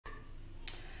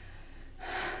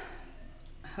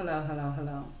Hello, hello,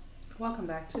 hello. Welcome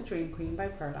back to Dream Queen by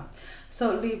Perla.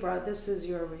 So Libra, this is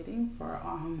your reading for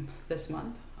this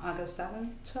month, August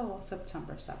 7th till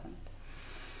September 7th.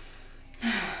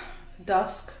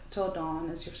 Dusk till dawn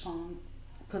is your song,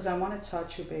 because I want to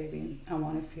touch you, baby. I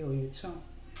want to feel you too.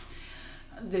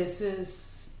 This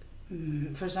is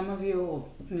for some of you,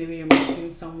 maybe you're missing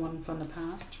someone from the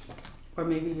past, or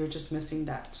maybe you're just missing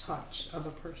that touch of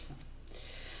a person,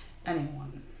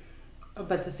 anyone.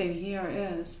 But the thing here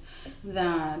is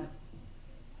that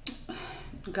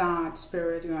God,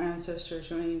 Spirit, your ancestors,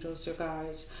 your angels, your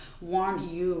guides want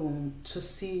you to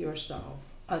see yourself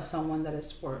as someone that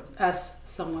is worth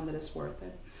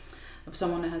it, of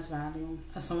someone that has value,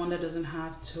 as someone that doesn't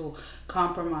have to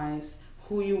compromise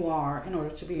who you are in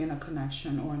order to be in a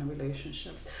connection or in a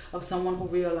relationship, of someone who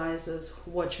realizes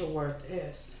what your worth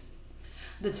is.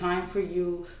 The time for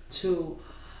you to,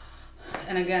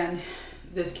 and again,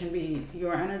 this can be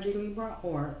your energy, Libra,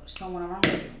 or someone around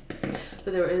you.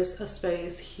 But there is a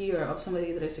space here of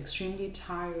somebody that is extremely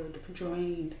tired,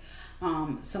 drained,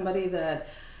 somebody that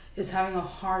is having a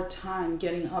hard time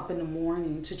getting up in the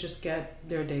morning to just get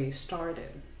their day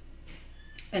started.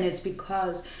 And it's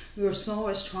because your soul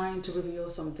is trying to reveal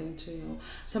something to you,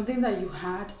 something that you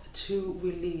had to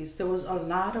release. There was a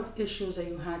lot of issues that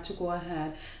you had to go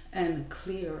ahead and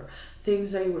clear,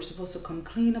 things that you were supposed to come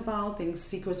clean about, things,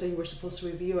 secrets that you were supposed to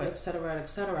reveal, etc.,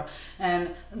 etc.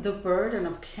 And the burden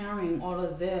of carrying all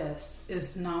of this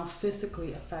is now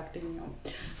physically affecting you.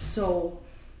 So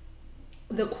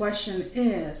the question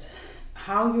is,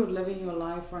 how you're living your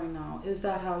life right now, is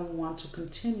that how you want to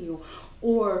continue,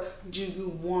 or do you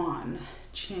want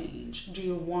change? Do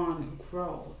you want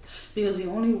growth? Because the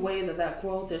only way that that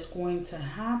growth is going to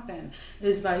happen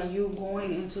is by you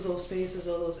going into those spaces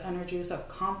or those energies of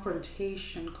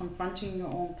confrontation, confronting your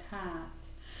own path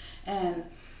and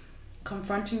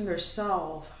confronting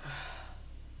yourself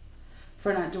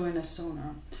for not doing it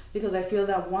sooner. Because I feel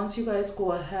that once you guys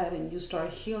go ahead and you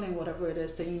start healing whatever it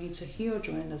is that you need to heal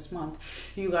during this month,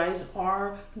 you guys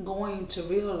are going to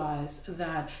realize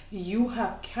that you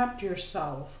have kept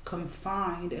yourself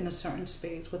confined in a certain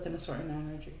space within a certain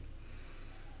energy.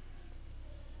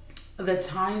 The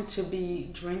time to be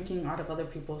drinking out of other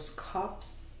people's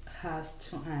cups has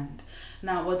to end.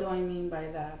 Now, what do I mean by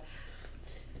that?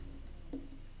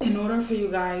 In order for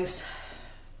you guys,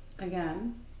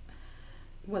 again,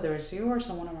 whether it's you or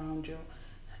someone around you,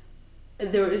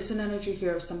 there is an energy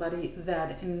here of somebody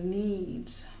that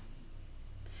needs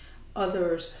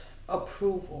others'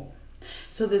 approval.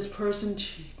 So this person,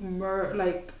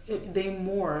 they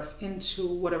morph into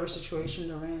whatever situation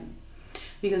they're in,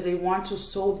 because they want to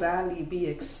so badly be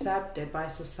accepted by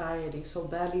society, so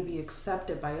badly be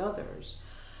accepted by others,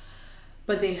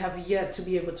 but they have yet to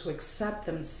be able to accept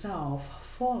themselves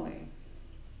fully.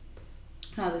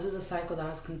 Now, this is a cycle that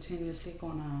is continuously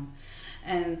going on.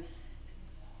 And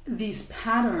these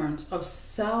patterns of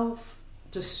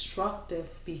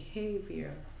self-destructive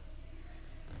behavior,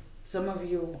 some of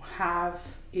you have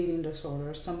eating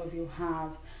disorders, some of you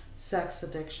have sex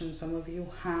addiction, some of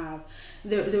you have,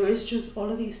 there is just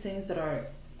all of these things that are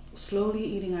slowly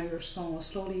eating at your soul,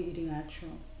 slowly eating at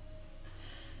you.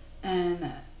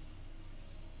 And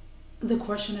the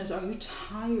question is, are you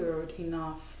tired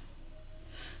enough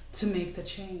to make the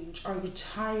change? Are you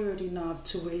tired enough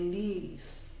to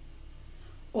release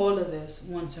all of this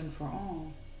once and for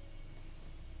all?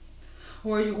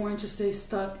 Or are you going to stay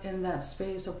stuck in that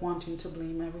space of wanting to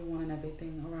blame everyone and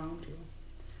everything around you?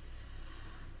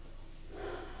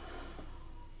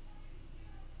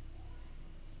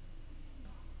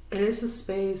 It is a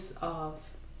space of,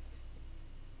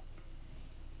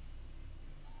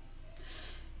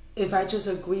 if I just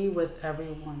agree with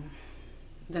everyone,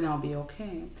 then I'll be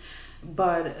okay.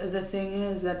 But the thing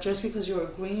is that just because you're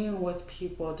agreeing with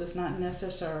people does not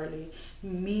necessarily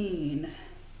mean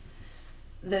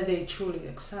that they truly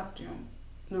accept you.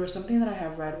 There was something that I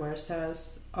have read where it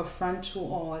says, a friend to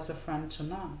all is a friend to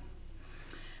none.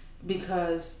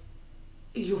 Because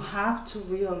you have to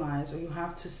realize, or you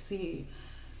have to see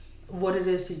what it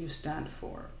is that you stand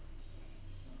for.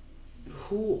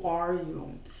 Who are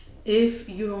you? If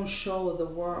you don't show the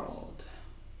world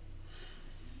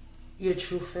your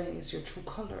true face, your true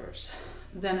colors,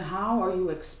 then how are you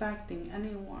expecting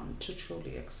anyone to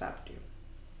truly accept you?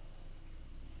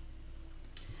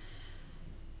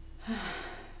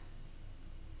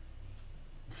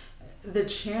 The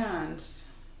chance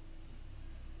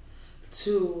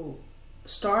to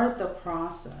start the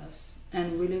process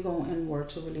and really go inward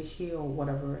to really heal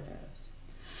whatever it is,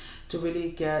 to really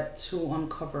get to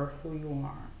uncover who you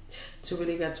are, to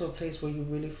really get to a place where you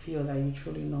really feel that you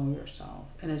truly know yourself.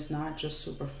 And it's not just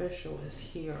superficial, it's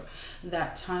here.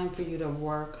 That time for you to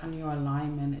work on your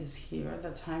alignment is here.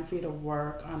 That time for you to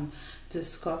work on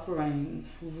discovering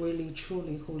really,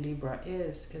 truly who Libra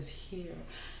is here.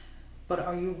 But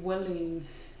are you willing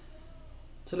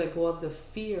to let go of the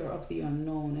fear of the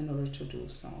unknown in order to do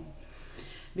so?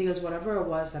 Because whatever it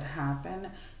was that happened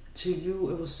to you,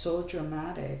 it was so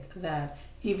dramatic that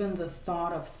even the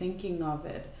thought of thinking of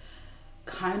it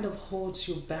kind of holds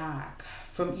you back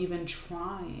from even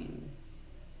trying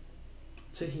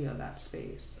to heal that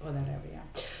space or that area.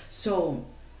 So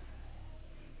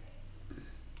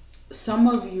some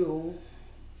of you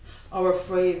are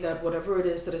afraid that whatever it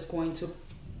is that is going to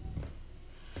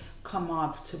come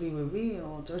up to be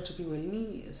revealed or to be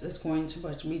released is going to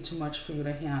be too much for you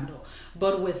to handle.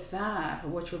 But with that,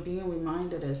 what you're being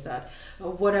reminded is that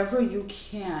whatever you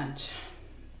can't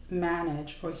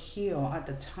manage or heal at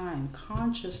the time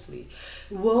consciously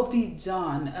will be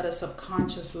done at a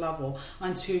subconscious level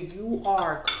until you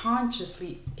are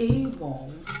consciously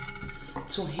able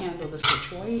to handle the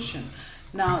situation.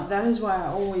 Now, that is why I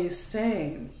always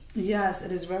say, yes,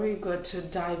 it is very good to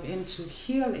dive into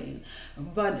healing,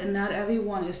 but not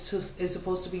everyone is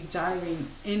supposed to be diving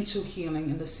into healing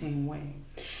in the same way.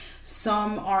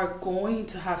 Some are going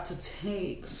to have to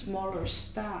take smaller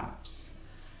steps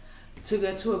to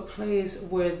get to a place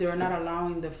where they're not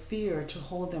allowing the fear to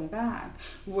hold them back,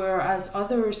 whereas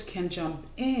others can jump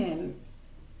in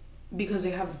because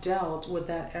they have dealt with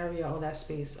that area or that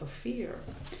space of fear.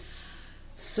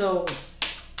 So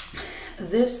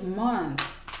this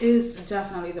month is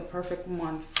definitely the perfect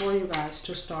month for you guys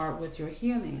to start with your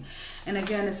healing. And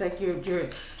again, it's like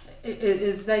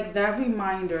it's like that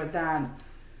reminder that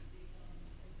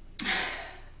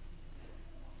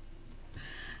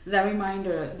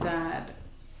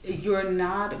you're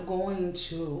not going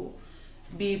to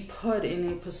be put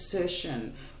in a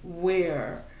position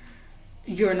where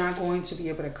you're not going to be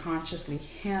able to consciously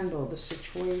handle the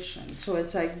situation. So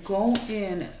it's like go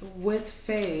in with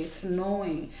faith,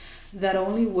 knowing that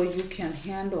only what you can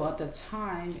handle at the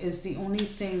time is the only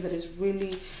thing that is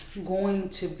really going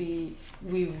to be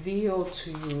revealed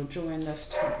to you during this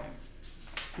time.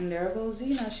 And there goes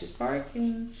Zena, she's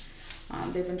barking.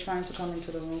 They've been trying to come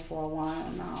into the room for a while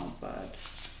now, but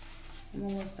I'm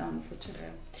almost done for today.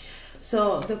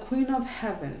 So the Queen of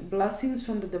Heaven, blessings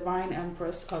from the Divine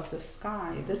Empress of the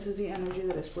Sky. This is the energy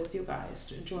that is with you guys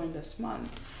during this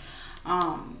month.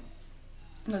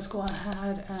 Let's go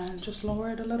ahead and just lower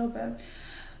it a little bit.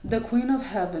 The Queen of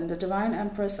Heaven, the Divine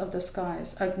Empress of the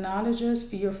Skies,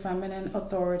 acknowledges your feminine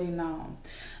authority now.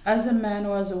 As a man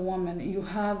or as a woman, you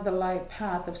have the light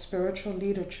path of spiritual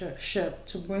leadership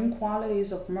to bring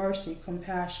qualities of mercy,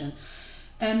 compassion,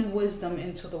 and wisdom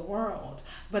into the world.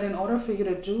 But in order for you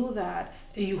to do that,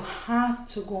 you have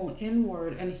to go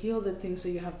inward and heal the things that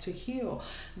you have to heal,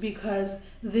 because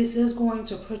this is going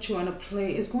to put you in a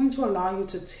place, it's going to allow you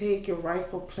to take your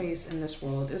rightful place in this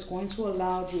world. It's going to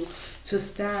allow you to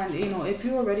stand, if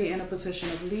you're already in a position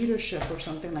of leadership or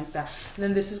something like that,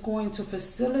 then this is going to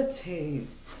facilitate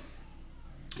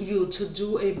you to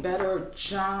do a better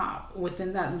job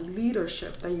within that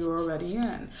leadership that you're already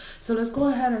in. So let's go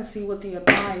ahead and see what the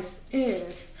advice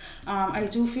is. I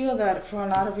do feel that for a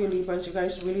lot of you Libras, you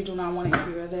guys really do not want to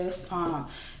hear this.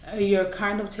 You're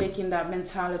kind of taking that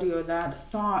mentality or that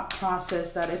thought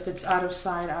process that if it's out of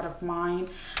sight, out of mind,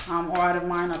 or out of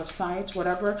mind, out of sight,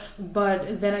 whatever.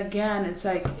 But then again, it's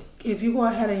like if you go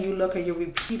ahead and you look at your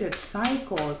repeated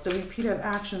cycles, the repeated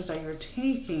actions that you're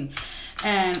taking,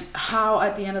 and how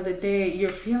at the end of the day you're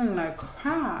feeling like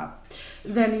crap,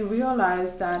 then you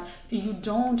realize that you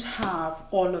don't have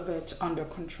all of it under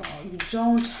control.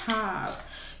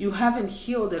 You haven't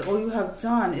healed it. All you have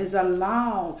done is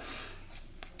allow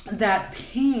that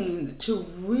pain to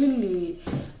really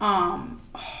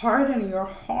harden your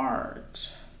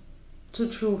heart to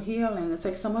true healing. It's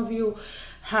like some of you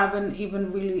haven't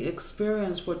even really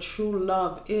experienced what true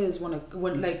love is when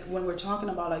we're talking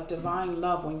about like divine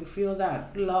love, when you feel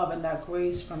that love and that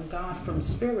grace from God, from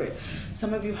spirit.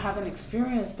 Some of you haven't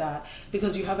experienced that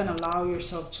because you haven't allowed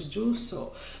yourself to do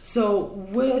so. So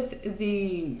with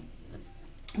the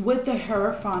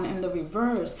Hierophant in the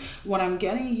reverse, what I'm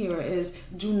getting here is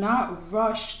do not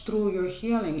rush through your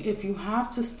healing. If you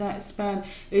have to spend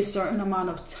a certain amount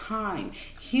of time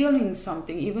healing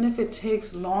something, even if it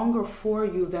takes longer for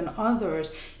you than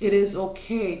others, it is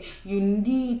okay. You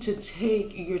need to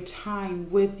take your time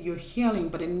with your healing,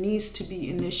 but it needs to be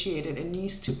initiated. It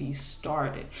needs to be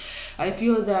started. I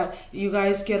feel that you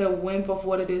guys get a whimp of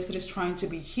what it is that is trying to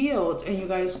be healed, and you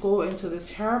guys go into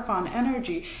this Hierophant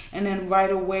energy, and then right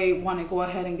away away want to go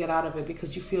ahead and get out of it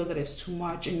because you feel that it's too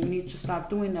much, and you need to stop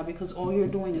doing that because all you're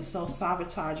doing is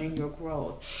self-sabotaging your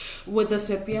growth. With the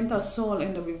Serpiente Sol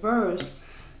in the reverse,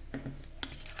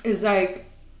 is like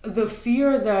the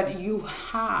fear that you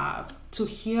have to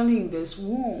healing this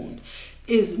wound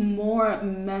is more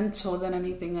mental than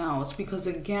anything else, because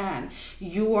again,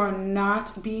 you are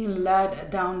not being led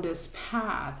down this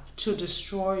path to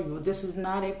destroy you. This is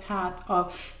not a path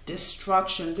of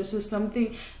destruction. This is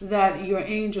something that your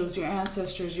angels, your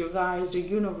ancestors, your guides, the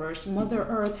universe, Mother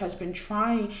Earth has been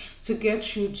trying to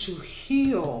get you to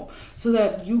heal so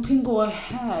that you can go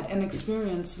ahead and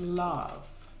experience love.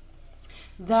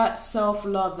 That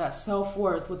self-love, that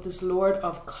self-worth with this Lord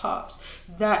of Cups.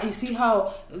 That you see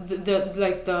how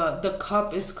the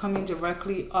cup is coming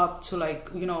directly up to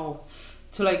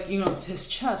to his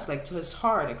chest, like to his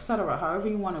heart, etc. However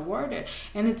you want to word it.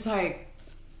 And it's like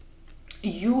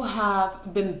you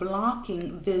have been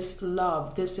blocking this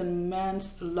love, this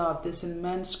immense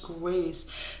grace,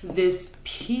 this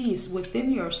peace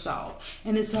within yourself.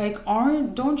 And it's like,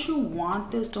 don't you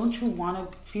want this? Don't you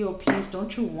want to feel peace?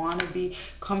 Don't you want to be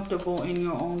comfortable in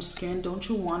your own skin? Don't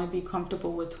you want to be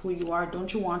comfortable with who you are?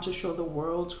 Don't you want to show the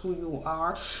world who you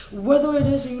are? Whether it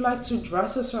is that you like to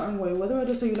dress a certain way, whether it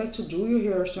is that you like to do your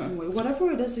hair a certain way,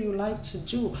 whatever it is that you like to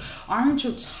do, aren't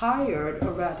you tired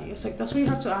already? It's like, that's what you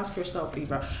have to ask yourself,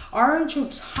 Libra. Aren't you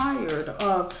tired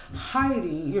of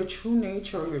hiding your true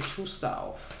nature, your true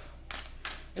self?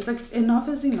 It's like, enough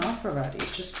is enough already.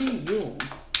 Just be you.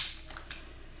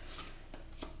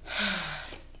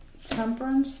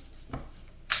 Temperance.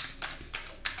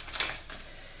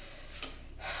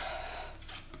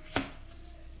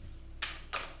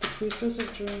 The Priestess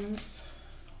of Dreams.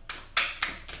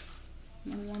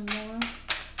 And one more.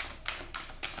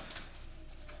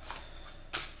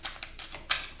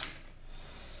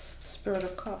 Spirit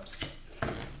of Cups.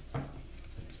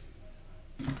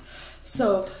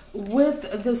 So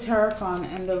with this Hierophant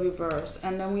in the reverse,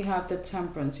 and then we have the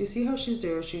Temperance. You see how she's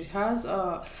there? She has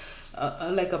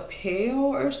like a pail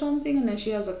or something, and then she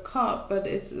has a cup, but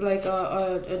it's like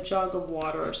a jug of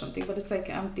water or something, but it's like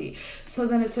empty. So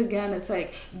then it's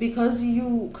like, because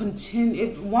you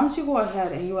continue, once you go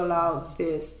ahead and you allow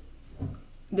this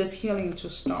healing to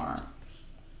start,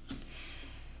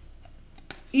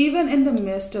 even in the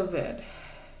midst of it,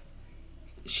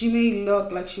 she may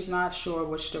look like she's not sure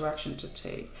which direction to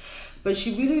take, but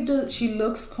she really does. She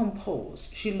looks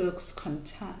composed. She looks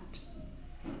content,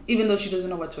 even though she doesn't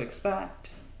know what to expect.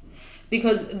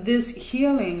 Because this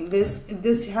healing,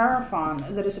 this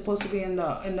Hierophant that is supposed to be in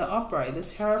the upright,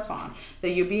 this Hierophant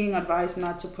that you're being advised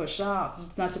not to push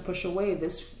out, not to push away,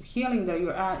 this healing that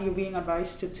you're being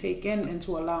advised to take in and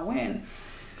to allow in,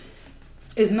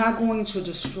 is not going to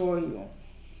destroy you.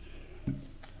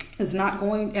 It's not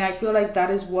going, and I feel like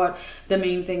that is what the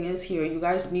main thing is here. You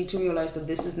guys need to realize that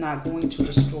this is not going to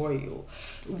destroy you.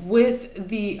 With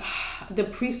the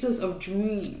Priestess of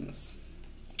Dreams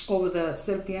over the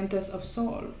Serpientes of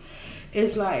Sol,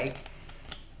 is like,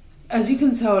 as you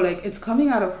can tell, like, it's coming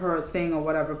out of her thing or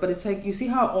whatever, but it's like, you see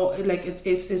how all, like,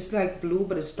 it's like blue,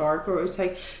 but it's darker. It's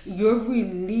like you're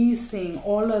releasing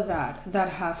all of that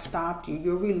has stopped you.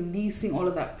 You're releasing all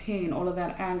of that pain, all of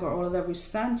that anger, all of that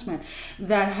resentment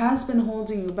that has been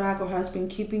holding you back or has been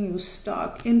keeping you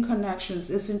stuck in connections,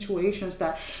 in situations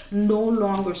that no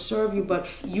longer serve you, but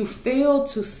you fail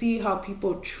to see how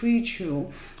people treat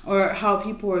you or how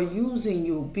people are using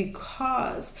you,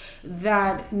 because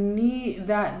that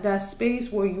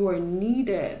space where you are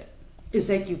needed is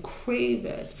like you crave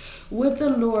it. With the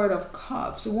Lord of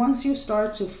Cups, once you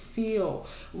start to feel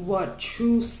what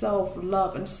true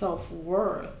self-love and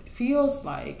self-worth feels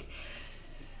like,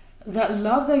 that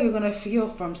love that you're going to feel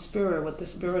from Spirit with the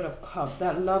Spirit of Cups,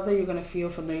 that love that you're going to feel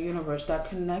from the universe, that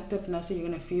connectiveness that you're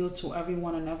going to feel to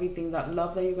everyone and everything, that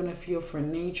love that you're going to feel for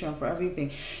nature and for everything,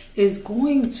 is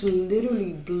going to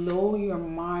literally blow your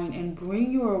mind and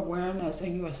bring your awareness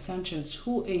and your ascension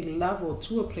to a level,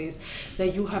 to a place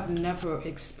that you have never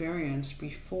experienced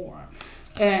before.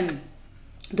 And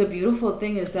the beautiful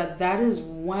thing is that is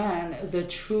when the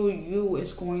true you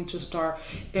is going to start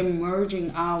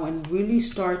emerging out and really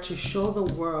start to show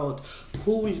the world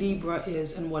who Libra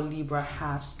is and what Libra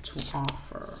has to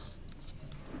offer.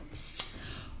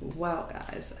 Well,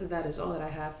 guys, that is all that I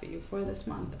have for you for this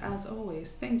month. As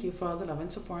always, thank you for all the love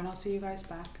and support, and I'll see you guys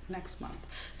back next month.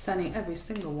 Sending every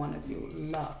single one of you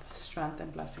love, strength,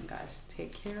 and blessing, guys.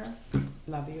 Take care.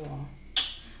 Love you all.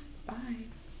 Bye.